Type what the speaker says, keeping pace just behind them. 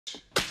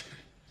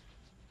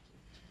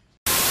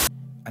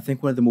I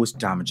think one of the most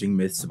damaging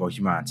myths about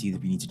humanity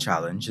that we need to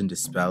challenge and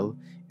dispel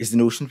is the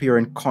notion that we are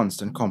in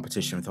constant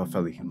competition with our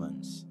fellow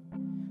humans.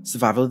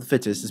 Survival of the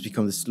fittest has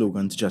become the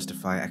slogan to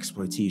justify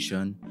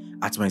exploitation,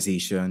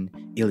 atomization,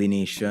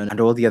 alienation, and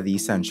all the other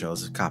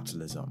essentials of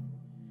capitalism.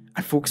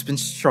 And folks have been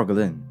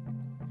struggling.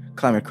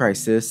 Climate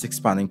crisis,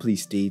 expanding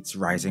police states,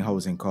 rising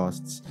housing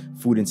costs,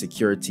 food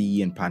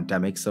insecurity, and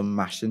pandemics are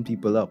mashing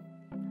people up.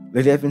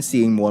 Lately, I've been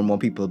seeing more and more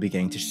people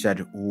beginning to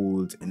shed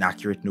old,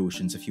 inaccurate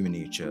notions of human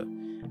nature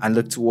and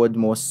look toward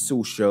more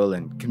social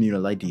and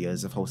communal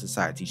ideas of how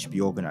society should be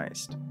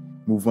organized.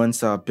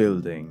 Movements are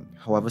building,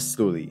 however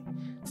slowly,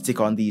 to take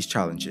on these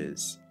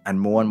challenges, and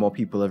more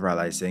people are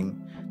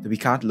realizing that we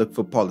can't look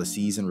for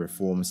policies and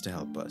reforms to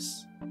help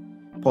us.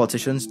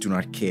 Politicians do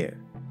not care,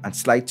 and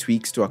slight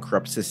tweaks to our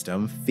corrupt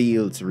system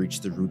fail to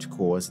reach the root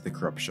cause of the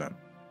corruption.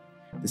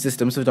 The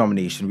systems of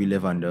domination we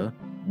live under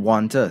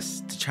want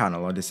us to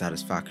channel our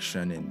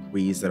dissatisfaction in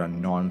ways that are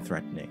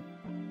non-threatening.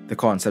 The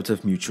concept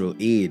of mutual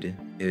aid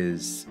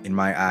is, in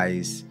my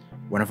eyes,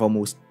 one of our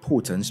most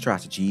potent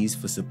strategies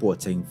for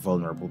supporting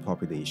vulnerable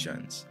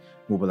populations,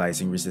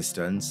 mobilizing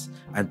resistance,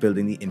 and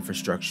building the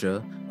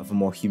infrastructure of a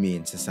more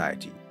humane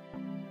society.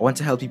 I want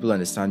to help people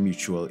understand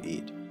mutual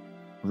aid,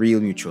 real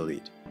mutual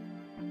aid,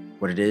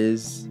 what it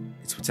is,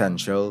 its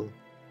potential,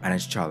 and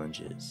its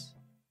challenges.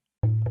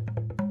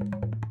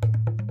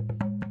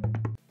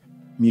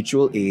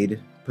 Mutual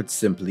aid, put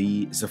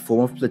simply, is a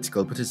form of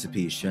political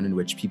participation in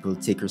which people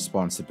take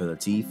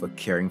responsibility for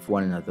caring for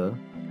one another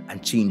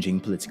and changing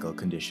political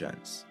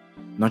conditions,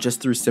 not just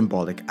through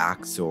symbolic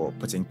acts or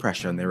putting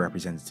pressure on their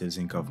representatives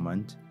in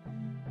government,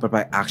 but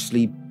by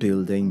actually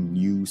building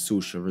new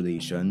social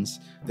relations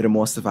that are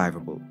more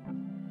survivable.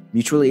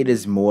 Mutual aid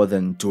is more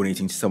than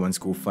donating to someone's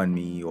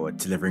GoFundMe or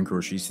delivering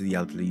groceries to the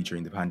elderly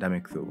during the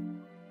pandemic, though.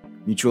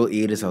 Mutual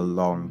aid is a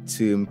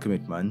long-term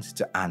commitment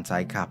to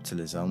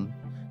anti-capitalism,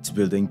 to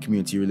building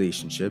community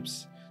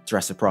relationships, to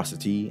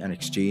reciprocity and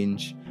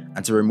exchange,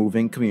 and to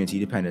removing community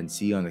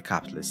dependency on the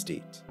capitalist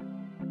state.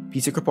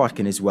 Peter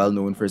Kropotkin is well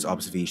known for his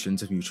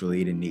observations of mutual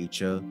aid in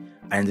nature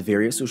and in the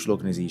various social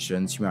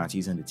organizations humanity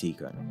has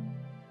undertaken.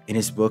 In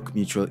his book,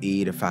 Mutual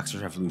Aid: A Fact's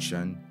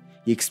Revolution,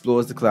 he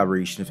explores the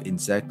collaboration of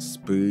insects,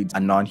 birds,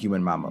 and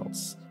non-human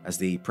mammals as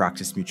they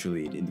practice mutual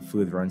aid in the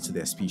furtherance of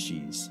their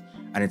species,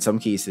 and in some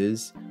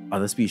cases,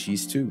 other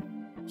species too.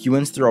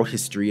 Humans throughout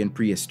history and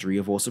prehistory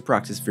have also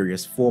practiced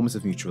various forms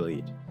of mutual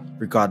aid,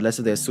 regardless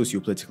of their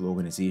socio-political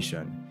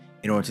organization,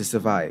 in order to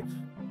survive.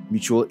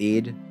 Mutual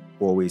aid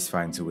always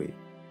finds a way.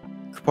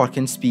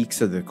 Kropotkin speaks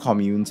of the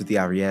communes of the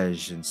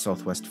Ariège in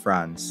southwest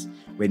France,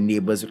 where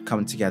neighbors would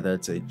come together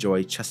to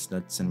enjoy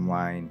chestnuts and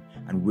wine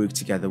and work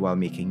together while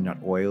making nut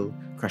oil,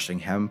 crushing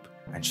hemp,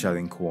 and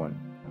shelling corn.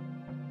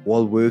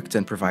 All worked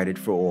and provided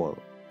for all,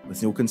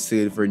 with no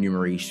concern for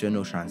remuneration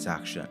or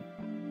transaction.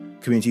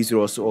 Communities would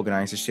also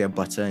organize to share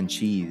butter and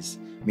cheese,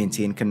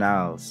 maintain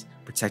canals,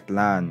 protect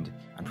land,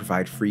 and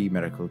provide free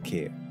medical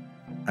care.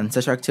 And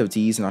such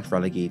activities are not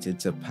relegated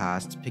to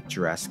past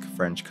picturesque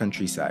French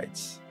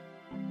countrysides.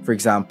 For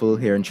example,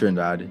 here in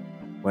Trinidad,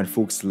 when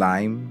folks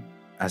lime,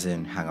 as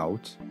in hang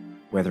out,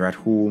 whether at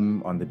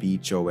home, on the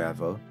beach, or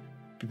wherever,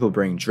 people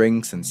bring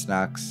drinks and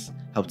snacks,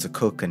 help to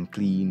cook and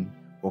clean,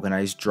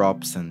 organize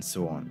drops, and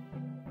so on.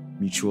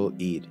 Mutual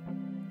aid,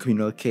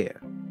 communal care.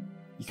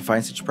 You can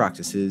find such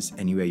practices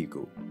anywhere you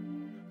go.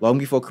 Long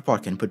before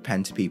Kropotkin put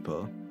pen to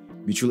paper,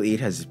 mutual aid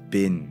has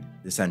been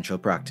the central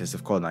practice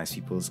of colonized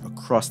peoples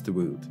across the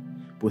world,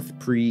 both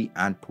pre-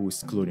 and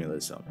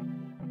post-colonialism.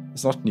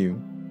 It's not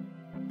new,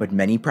 but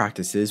many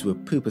practices were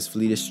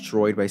purposefully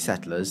destroyed by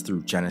settlers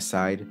through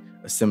genocide,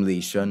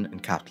 assimilation,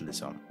 and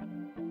capitalism.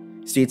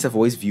 States have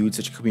always viewed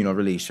such communal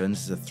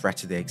relations as a threat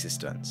to their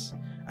existence,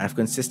 and have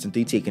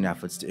consistently taken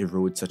efforts to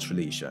erode such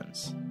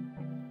relations.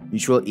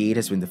 Mutual aid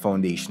has been the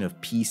foundation of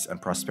peace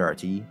and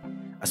prosperity,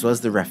 as well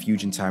as the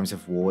refuge in times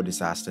of war,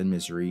 disaster, and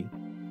misery,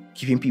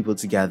 keeping people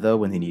together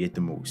when they need it the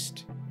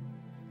most.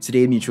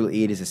 Today, mutual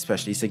aid is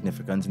especially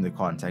significant in the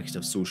context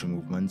of social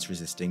movements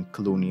resisting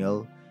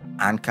colonial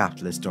and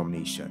capitalist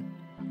domination,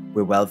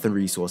 where wealth and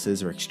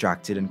resources are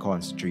extracted and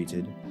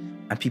concentrated,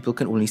 and people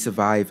can only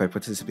survive by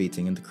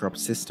participating in the corrupt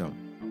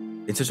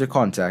system. In such a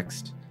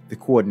context, the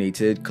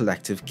coordinated,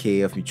 collective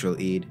care of mutual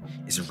aid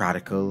is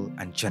radical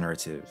and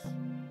generative.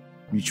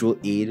 Mutual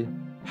aid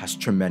has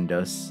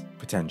tremendous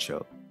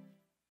potential.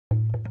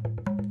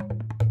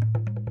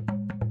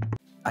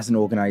 As an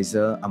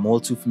organizer, I'm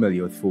all too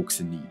familiar with folks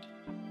in need.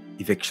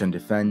 Eviction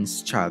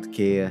defense,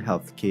 childcare,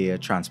 healthcare,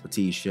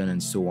 transportation,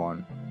 and so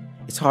on.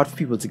 It's hard for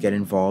people to get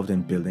involved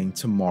in building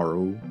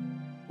tomorrow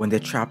when they're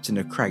trapped in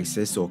a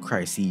crisis or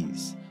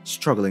crises,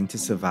 struggling to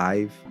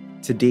survive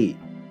today.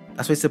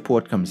 That's why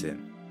support comes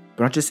in,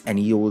 but not just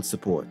any old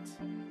support.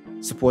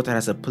 Support that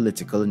has a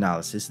political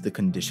analysis of the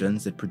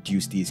conditions that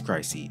produce these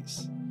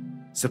crises.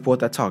 Support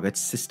that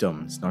targets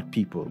systems, not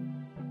people.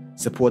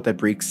 Support that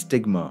breaks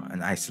stigma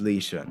and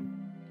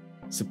isolation.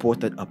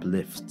 Support that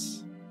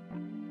uplifts.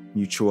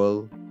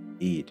 Mutual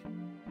aid.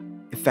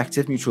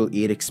 Effective mutual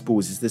aid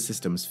exposes the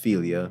system's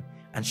failure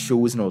and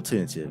shows an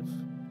alternative.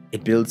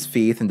 It builds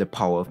faith in the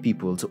power of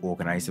people to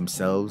organize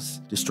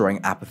themselves, destroying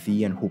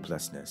apathy and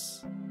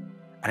hopelessness.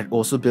 And it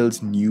also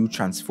builds new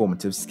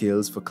transformative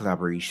skills for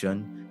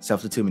collaboration,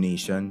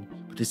 self-determination,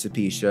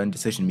 participation,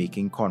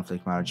 decision-making,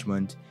 conflict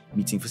management,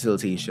 meeting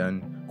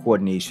facilitation,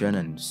 coordination,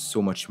 and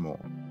so much more.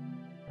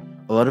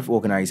 A lot of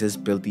organizers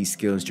built these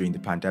skills during the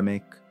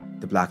pandemic,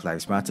 the Black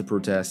Lives Matter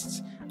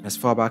protests, and as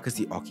far back as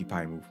the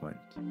Occupy movement.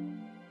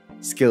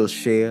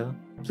 Skillshare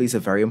plays a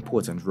very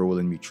important role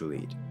in mutual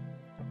aid.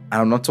 And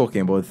I'm not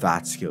talking about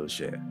that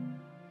Skillshare.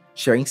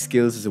 Sharing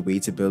skills is a way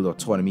to build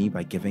autonomy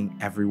by giving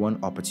everyone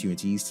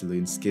opportunities to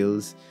learn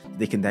skills that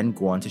they can then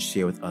go on to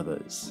share with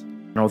others.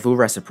 And although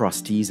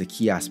reciprocity is a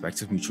key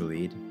aspect of mutual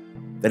aid,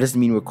 that doesn't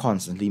mean we're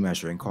constantly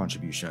measuring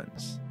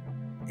contributions.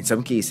 In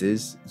some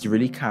cases, you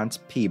really can't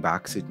pay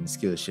back certain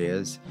skill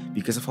shares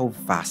because of how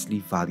vastly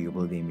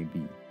valuable they may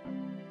be.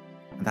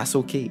 And that's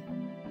okay.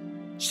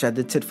 Shed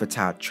the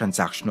tit-for-tat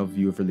transactional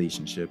view of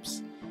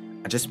relationships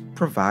and just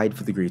provide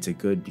for the greater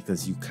good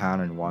because you can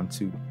and want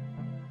to.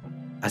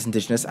 As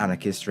indigenous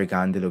anarchist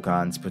Regan the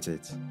Loggans put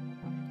it,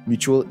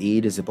 mutual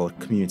aid is about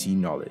community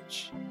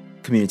knowledge.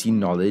 Community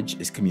knowledge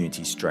is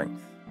community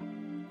strength.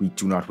 We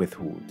do not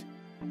withhold.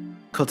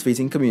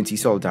 Cultivating community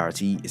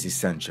solidarity is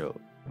essential,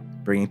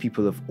 bringing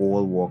people of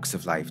all walks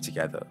of life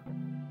together.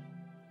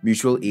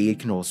 Mutual aid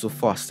can also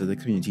foster the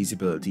community's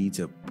ability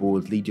to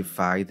boldly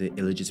defy the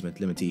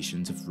illegitimate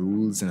limitations of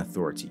rules and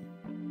authority.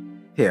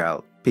 Here,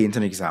 I'll paint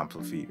an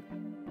example for you.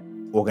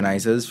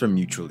 Organizers from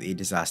Mutual Aid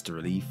Disaster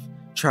Relief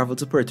traveled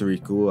to Puerto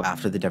Rico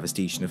after the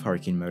devastation of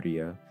Hurricane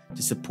Maria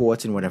to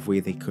support in whatever way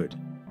they could,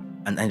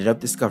 and ended up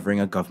discovering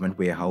a government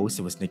warehouse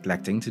that was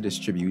neglecting to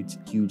distribute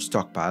huge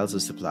stockpiles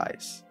of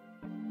supplies.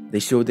 They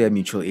showed their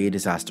Mutual Aid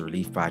Disaster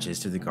Relief badges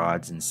to the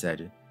guards and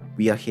said,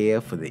 "We are here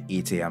for the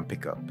 8 a.m.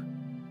 pickup."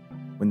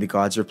 When the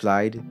guards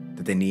replied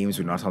that their names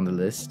were not on the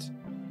list,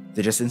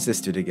 they just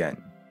insisted again,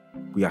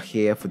 "We are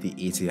here for the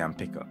 8 a.m.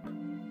 pickup."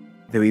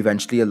 They were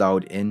eventually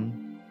allowed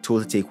in,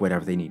 told to take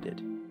whatever they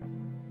needed.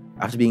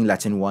 After being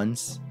let in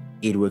once,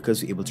 aid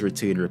workers were able to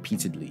return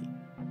repeatedly.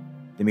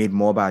 They made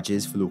more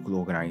badges for local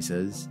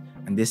organizers,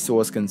 and this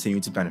source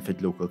continued to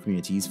benefit local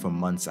communities for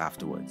months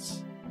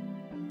afterwards.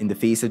 In the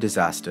face of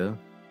disaster,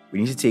 we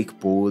need to take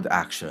bold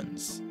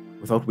actions,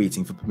 without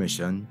waiting for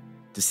permission,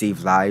 to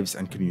save lives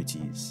and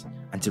communities,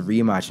 and to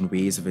reimagine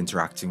ways of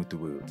interacting with the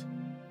world.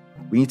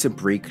 We need to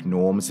break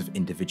norms of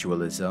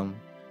individualism,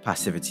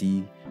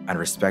 passivity, and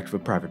respect for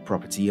private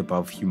property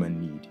above human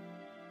need.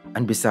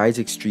 And besides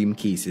extreme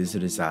cases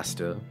of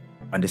disaster,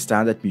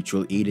 understand that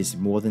mutual aid is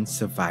more than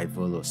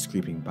survival or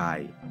scraping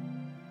by.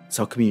 It's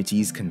how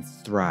communities can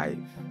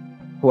thrive.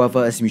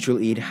 However, as mutual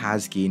aid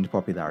has gained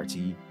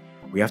popularity,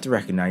 we have to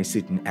recognize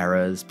certain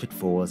errors,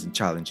 pitfalls, and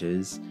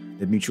challenges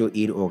that mutual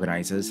aid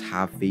organizers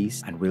have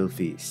faced and will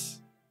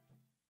face.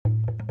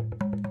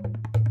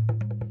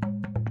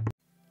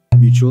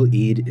 Mutual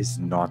aid is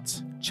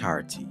not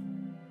charity.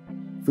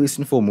 First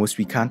and foremost,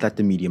 we can't let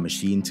the media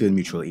machine turn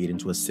mutual aid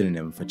into a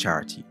synonym for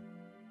charity.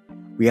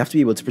 We have to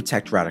be able to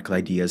protect radical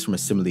ideas from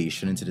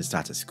assimilation into the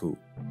status quo.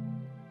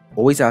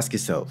 Always ask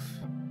yourself,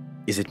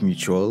 is it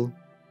mutual?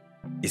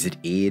 Is it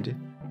aid?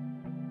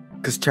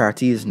 Because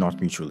charity is not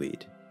mutual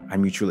aid,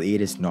 and mutual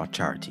aid is not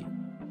charity.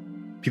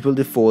 People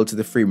default to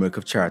the framework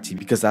of charity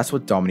because that's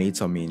what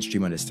dominates our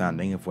mainstream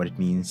understanding of what it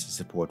means to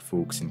support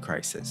folks in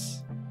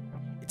crisis.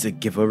 It's a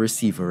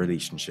giver-receiver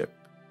relationship.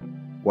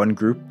 One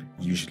group,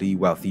 usually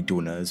wealthy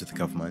donors of the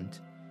government,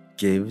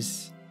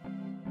 gives,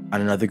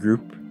 and another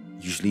group,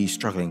 usually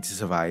struggling to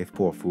survive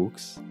poor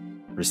folks,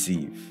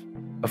 receive.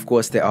 Of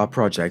course, there are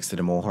projects that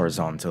are more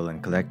horizontal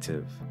and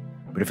collective,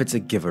 but if it's a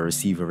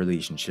giver-receiver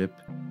relationship,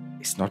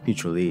 it's not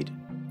mutual aid,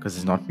 because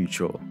it's not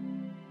mutual.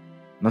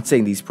 I'm not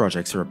saying these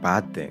projects are a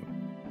bad thing,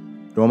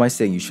 nor am I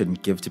saying you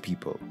shouldn't give to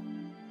people.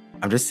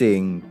 I'm just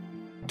saying,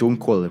 don't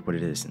call it what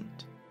it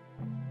isn't.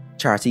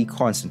 Charity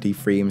constantly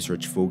frames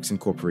rich folks and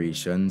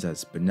corporations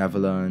as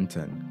benevolent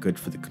and good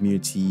for the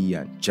community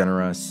and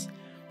generous,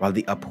 while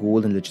they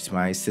uphold and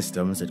legitimize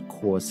systems that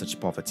cause such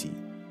poverty.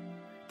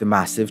 The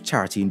massive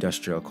charity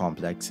industrial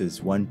complex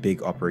is one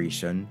big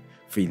operation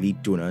for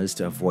elite donors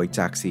to avoid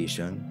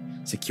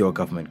taxation, secure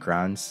government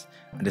grants,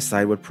 and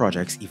decide what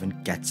projects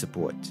even get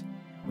support,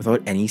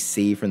 without any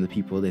say from the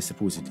people they're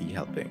supposedly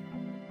helping.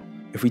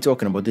 If we're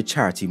talking about the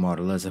charity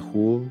model as a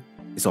whole,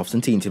 it's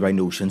often tainted by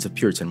notions of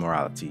Puritan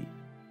morality.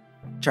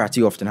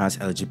 Charity often has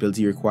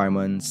eligibility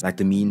requirements like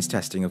the means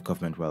testing of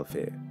government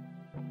welfare.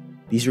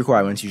 These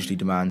requirements usually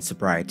demand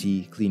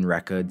sobriety, clean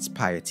records,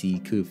 piety,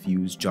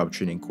 curfews, job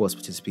training, course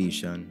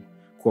participation,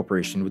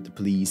 cooperation with the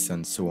police,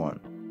 and so on.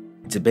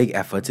 It's a big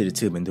effort to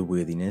determine the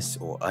worthiness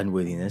or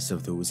unworthiness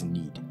of those in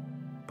need,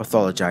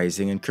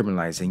 pathologizing and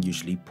criminalizing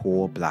usually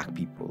poor black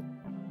people.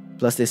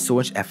 Plus, there's so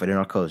much effort in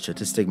our culture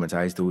to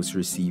stigmatize those who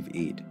receive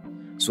aid.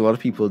 So a lot of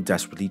people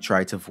desperately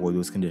try to avoid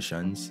those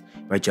conditions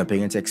by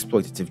jumping into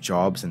exploitative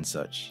jobs and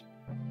such.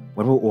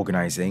 When we're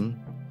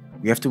organizing,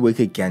 we have to work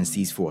against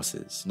these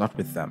forces, not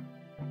with them.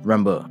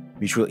 Remember,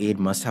 mutual aid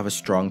must have a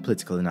strong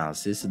political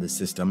analysis of the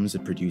systems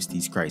that produce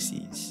these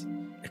crises,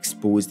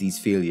 expose these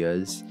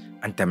failures,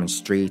 and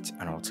demonstrate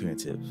an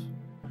alternative.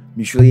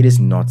 Mutual aid is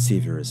not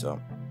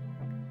saviorism.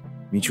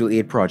 Mutual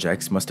aid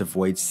projects must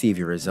avoid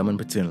saviorism and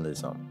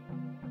paternalism.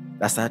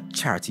 That's that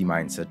charity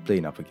mindset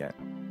playing up again.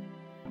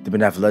 The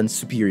benevolent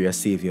superior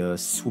savior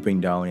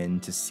swooping down in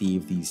to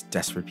save these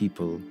desperate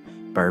people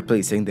by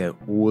replacing their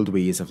old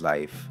ways of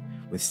life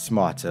with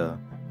smarter,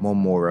 more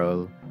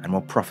moral, and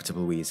more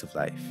profitable ways of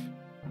life.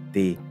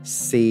 They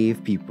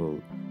save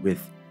people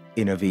with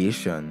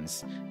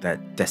innovations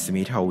that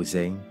decimate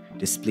housing,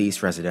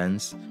 displace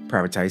residents,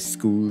 privatize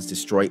schools,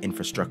 destroy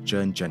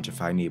infrastructure, and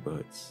gentrify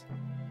neighborhoods.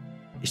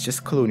 It's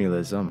just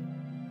colonialism.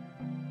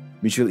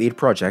 Mutual aid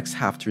projects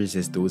have to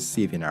resist those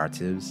savior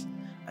narratives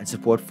and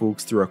support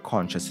folks through a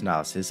conscious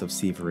analysis of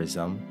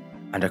saviorism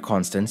and a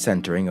constant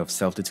centering of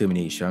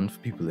self-determination for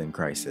people in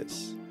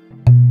crisis.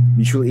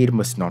 Mutual aid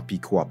must not be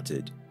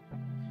co-opted.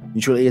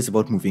 Mutual aid is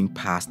about moving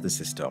past the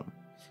system,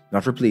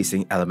 not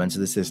replacing elements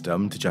of the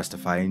system to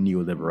justify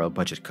neoliberal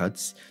budget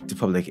cuts to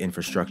public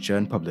infrastructure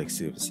and public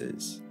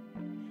services.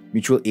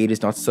 Mutual aid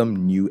is not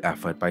some new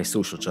effort by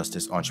social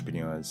justice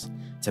entrepreneurs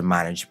to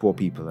manage poor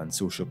people and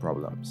social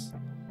problems.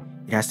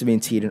 It has to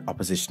maintain an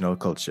oppositional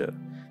culture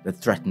that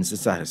threatens the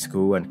status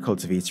quo and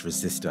cultivates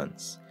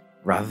resistance,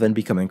 rather than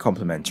becoming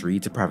complementary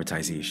to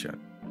privatization.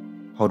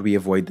 How do we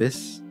avoid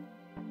this?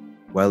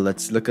 Well,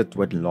 let's look at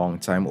what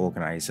long-time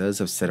organizers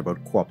have said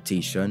about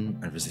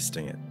co-optation and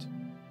resisting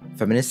it.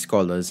 Feminist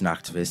scholars and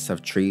activists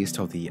have traced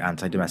how the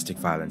anti-domestic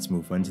violence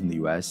movement in the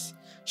US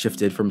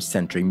shifted from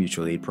centering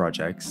mutual aid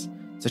projects,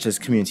 such as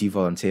community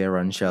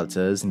volunteer-run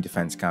shelters and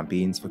defense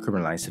campaigns for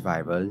criminalized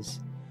survivors,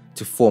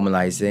 to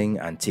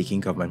formalizing and taking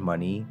government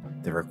money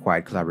that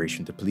required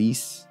collaboration with the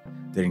police,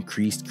 that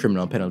increased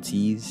criminal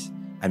penalties,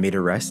 and made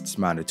arrests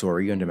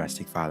mandatory on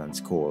domestic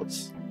violence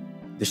calls.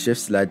 The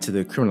shifts led to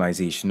the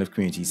criminalization of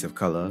communities of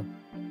color,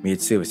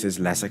 made services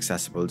less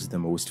accessible to the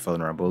most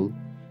vulnerable,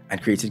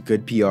 and created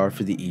good PR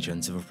for the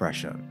agents of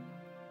oppression,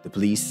 the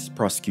police,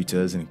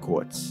 prosecutors, and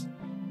courts,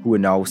 who are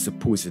now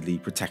supposedly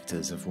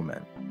protectors of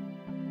women.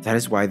 That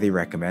is why they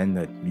recommend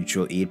that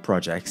mutual aid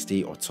projects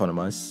stay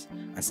autonomous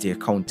and stay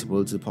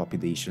accountable to the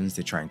populations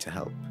they're trying to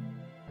help.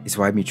 It's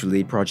why mutual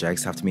aid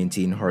projects have to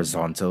maintain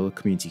horizontal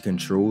community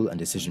control and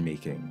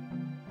decision-making.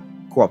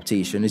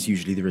 Co-optation is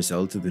usually the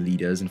result of the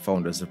leaders and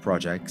founders of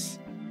projects,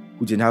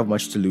 who didn't have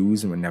much to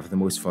lose and were never the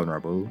most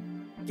vulnerable,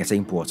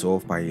 getting bought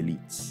off by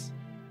elites.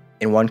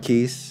 In one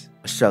case,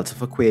 a shelter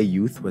for queer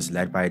youth was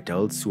led by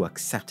adults who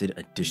accepted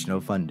additional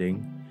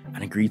funding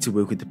and agreed to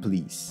work with the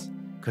police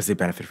because they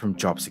benefit from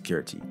job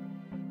security,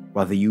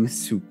 while the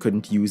youths who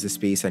couldn't use the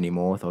space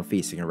anymore without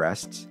facing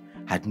arrests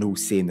had no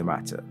say in the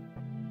matter.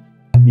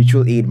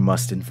 Mutual aid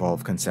must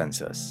involve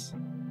consensus.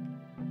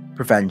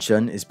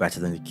 Prevention is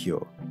better than the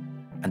cure,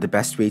 and the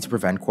best way to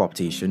prevent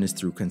co-optation is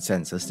through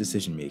consensus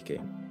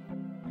decision-making.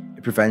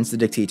 It prevents the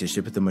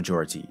dictatorship of the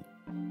majority,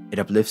 it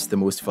uplifts the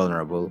most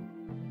vulnerable,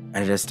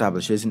 and it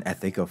establishes an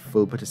ethic of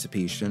full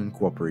participation and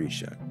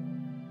cooperation.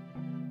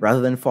 Rather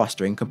than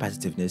fostering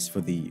competitiveness for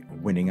the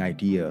winning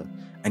idea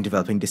and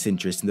developing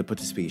disinterest in the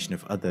participation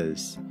of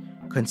others,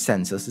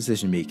 consensus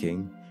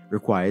decision-making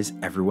requires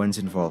everyone's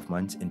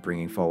involvement in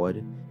bringing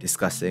forward,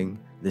 discussing,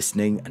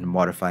 listening, and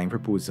modifying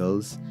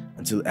proposals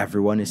until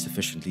everyone is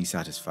sufficiently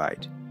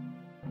satisfied.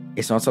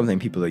 It's not something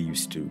people are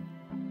used to.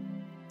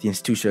 The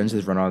institutions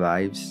that run our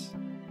lives,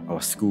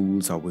 our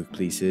schools, our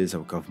workplaces,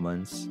 our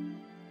governments,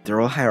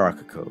 they're all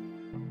hierarchical.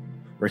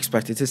 We're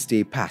expected to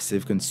stay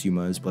passive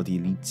consumers while the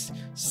elites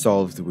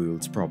solve the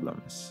world's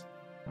problems.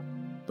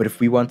 But if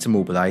we want to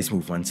mobilize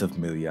movements of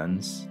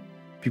millions,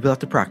 people have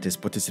to practice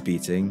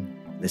participating,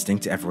 listening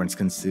to everyone's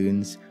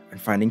concerns,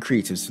 and finding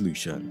creative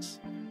solutions,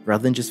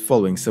 rather than just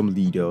following some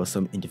leader or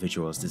some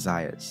individual's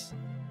desires.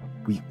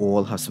 We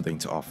all have something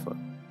to offer.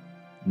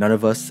 None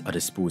of us are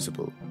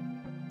disposable.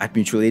 At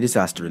Mutual Aid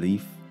Disaster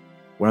Relief,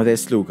 one of their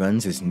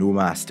slogans is "No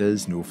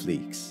masters, no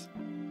flakes,"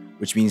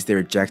 which means they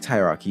reject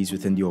hierarchies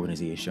within the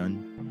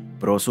organization,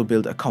 but also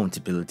build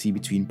accountability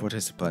between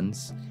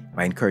participants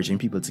by encouraging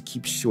people to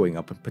keep showing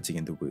up and putting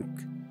in the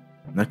work.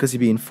 Not because you're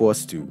being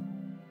forced to,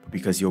 but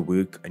because your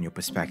work and your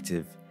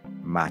perspective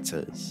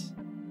matters.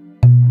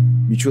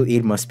 Mutual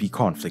aid must be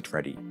conflict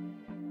ready.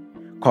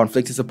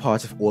 Conflict is a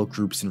part of all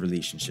groups and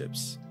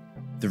relationships.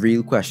 The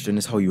real question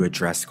is how you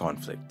address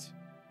conflict.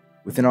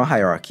 Within our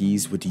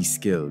hierarchies, we're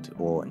de-skilled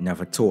or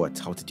never taught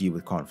how to deal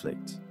with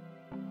conflict.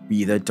 We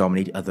either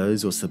dominate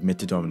others or submit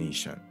to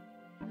domination.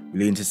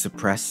 We learn to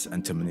suppress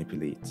and to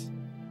manipulate.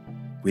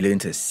 We learn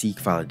to seek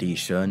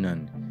validation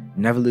and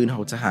never learn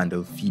how to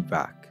handle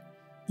feedback,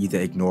 either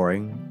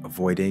ignoring,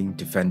 avoiding,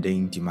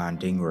 defending,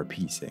 demanding, or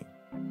appeasing.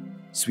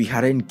 So we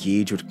had to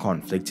engage with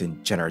conflict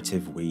in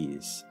generative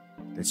ways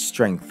that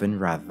strengthen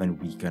rather than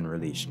weaken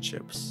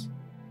relationships.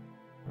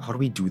 How do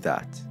we do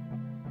that?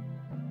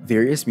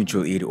 Various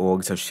mutual aid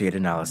orgs have shared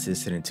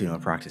analysis and internal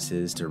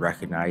practices to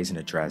recognize and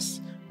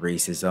address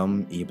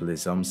racism,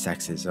 ableism,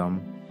 sexism,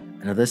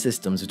 and other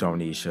systems of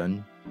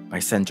domination by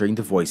centering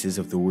the voices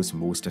of those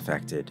most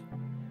affected.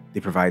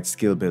 They provide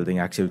skill-building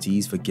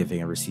activities for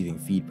giving and receiving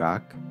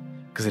feedback,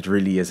 because it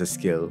really is a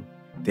skill,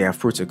 They have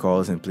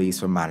protocols in place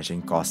for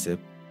managing gossip.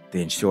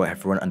 They ensure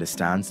everyone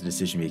understands the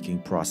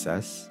decision-making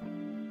process.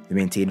 They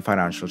maintain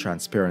financial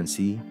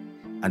transparency,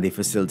 and they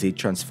facilitate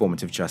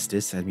transformative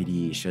justice and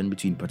mediation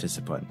between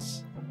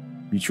participants.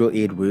 Mutual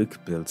aid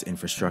work builds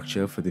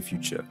infrastructure for the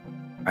future,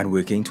 and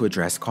working to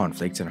address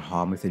conflict and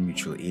harm within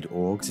mutual aid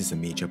orgs is a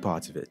major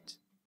part of it.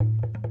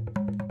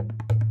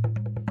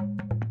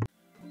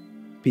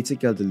 Peter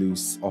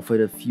Gelderloos offered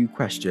a few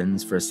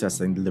questions for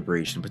assessing the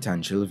liberation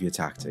potential of your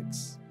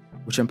tactics,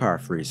 which I'm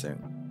paraphrasing.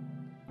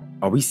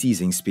 Are we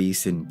seizing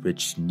space in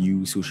which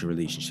new social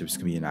relationships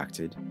can be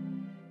enacted?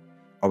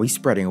 Are we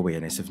spreading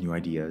awareness of new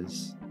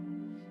ideas?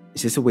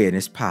 Is this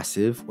awareness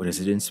passive, or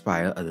does it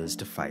inspire others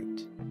to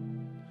fight?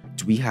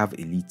 Do we have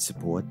elite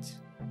support?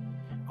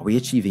 Are we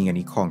achieving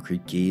any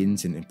concrete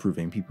gains in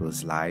improving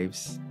people's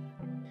lives?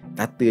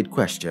 That third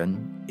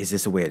question, is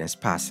this awareness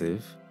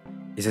passive,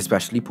 is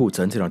especially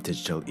potent in our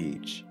digital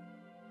age.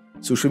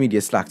 Social media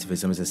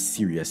slacktivism is a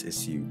serious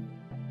issue.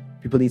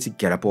 People need to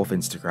get up off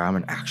Instagram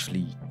and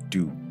actually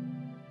do.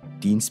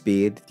 Dean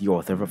Spade, the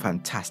author of a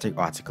fantastic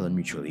article on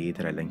mutual aid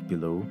that I linked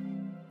below,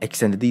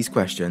 extended these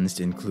questions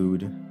to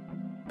include,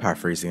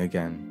 paraphrasing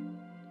again,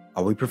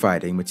 are we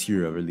providing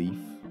material relief?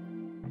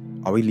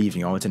 Are we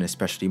leaving out an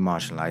especially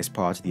marginalized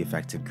part of the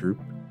affected group?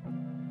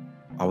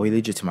 Are we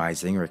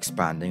legitimizing or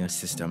expanding a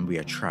system we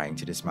are trying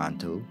to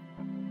dismantle?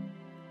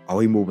 Are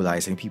we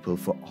mobilizing people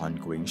for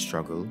ongoing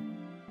struggle?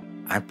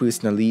 And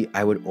personally,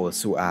 I would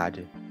also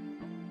add,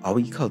 are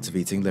we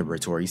cultivating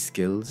liberatory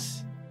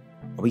skills?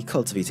 Are we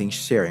cultivating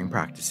sharing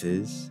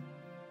practices?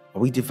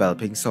 Are we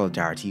developing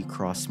solidarity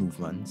across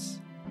movements?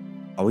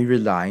 Are we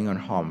relying on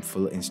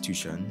harmful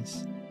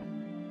institutions?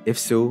 If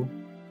so,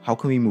 how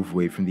can we move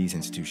away from these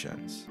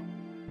institutions?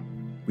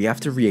 We have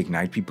to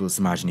reignite people's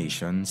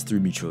imaginations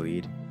through mutual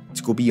aid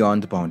to go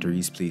beyond the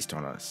boundaries placed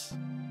on us.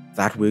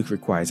 That work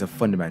requires a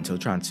fundamental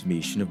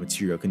transformation of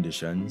material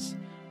conditions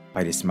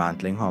by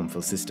dismantling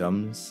harmful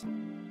systems,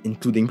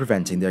 including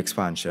preventing their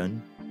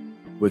expansion,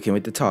 working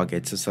with the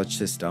targets of such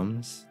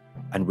systems,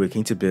 and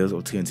working to build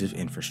alternative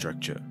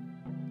infrastructure.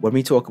 When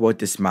we talk about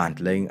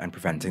dismantling and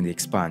preventing the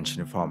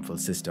expansion of harmful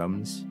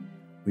systems,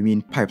 we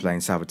mean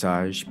pipeline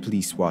sabotage,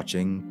 police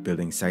watching,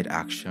 building site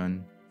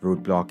action,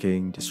 road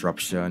blocking,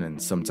 disruption,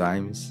 and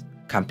sometimes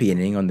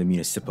campaigning on the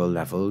municipal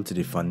level to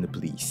defund the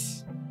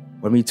police.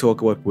 When we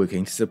talk about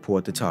working to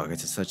support the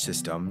targets of such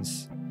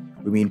systems,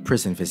 we mean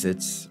prison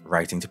visits,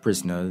 writing to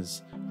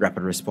prisoners,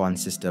 rapid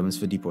response systems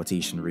for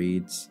deportation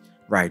raids,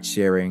 ride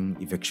sharing,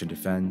 eviction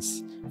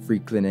defense, free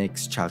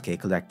clinics, childcare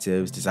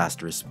collectives,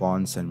 disaster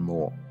response, and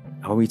more.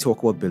 And when we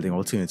talk about building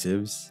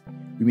alternatives,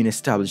 we mean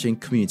establishing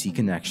community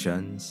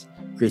connections,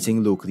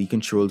 creating locally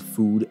controlled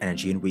food,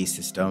 energy, and waste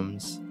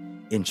systems,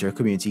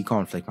 inter-community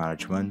conflict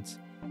management,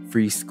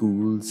 free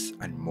schools,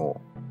 and more.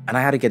 And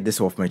I had to get this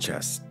off my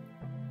chest.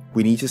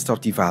 We need to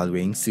stop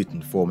devaluing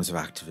certain forms of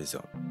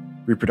activism.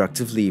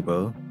 Reproductive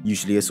labor,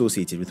 usually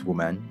associated with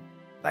women,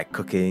 like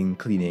cooking,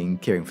 cleaning,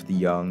 caring for the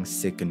young,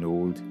 sick, and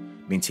old,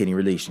 maintaining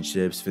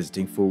relationships,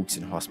 visiting folks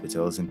in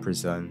hospitals and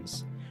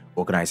prisons,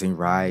 organizing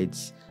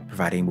rides,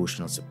 providing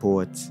emotional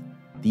support.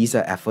 These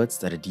are efforts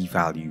that are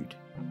devalued,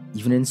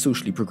 even in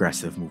socially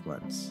progressive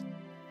movements.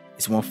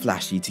 It's more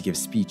flashy to give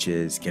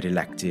speeches, get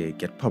elected,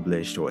 get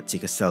published, or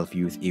take a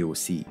selfie with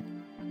AOC.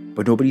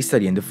 But nobody's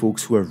studying the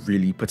folks who are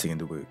really putting in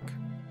the work.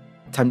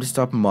 Time to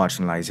stop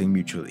marginalizing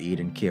mutual aid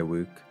and care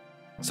work.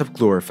 Stop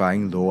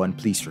glorifying law and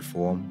police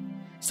reform.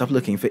 Stop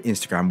looking for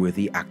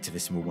Instagram-worthy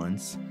activist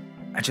moments,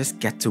 and just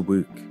get to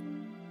work.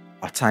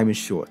 Our time is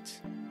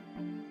short.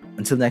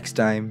 Until next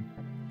time,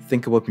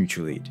 think about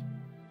mutual aid.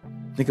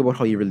 Think about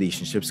how your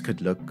relationships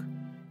could look,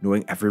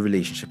 knowing every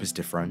relationship is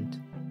different,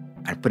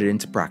 and put it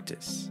into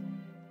practice.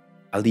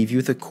 I'll leave you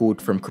with a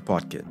quote from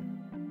Kropotkin.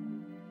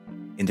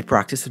 In the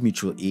practice of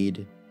mutual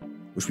aid,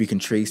 which we can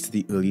trace to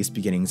the earliest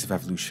beginnings of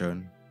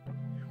evolution,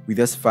 we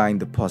thus find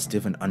the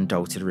positive and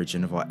undoubted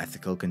origin of our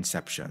ethical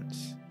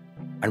conceptions.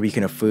 And we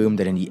can affirm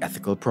that in the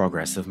ethical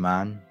progress of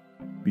man,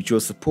 mutual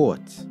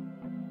support,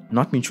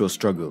 not mutual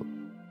struggle,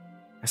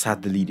 has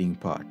had the leading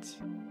part.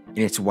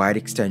 In its wide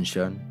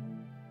extension,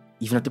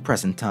 even at the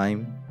present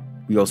time,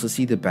 we also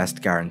see the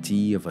best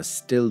guarantee of a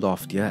still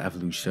loftier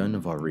evolution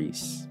of our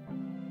race.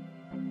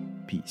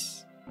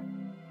 Peace.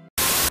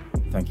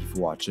 Thank you for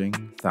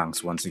watching.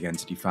 Thanks once again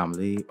to the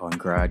family,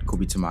 Ongrad,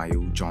 Kobe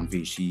Tamayo, John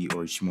Veshi,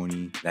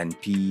 Orishimoni, Len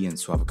P, and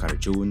Suavakara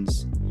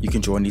Jones. You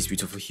can join these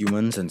beautiful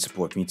humans and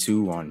support me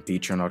too on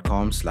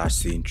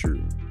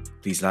patreon.com/sayingtrue.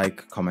 Please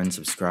like, comment,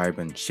 subscribe,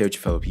 and share with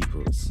your fellow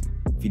peoples.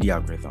 Feed the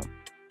algorithm.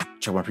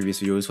 Check my previous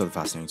videos for the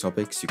fascinating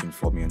topics. You can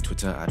follow me on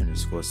Twitter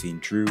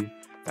 @_sayingtrue.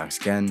 Thanks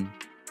again.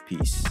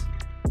 Peace.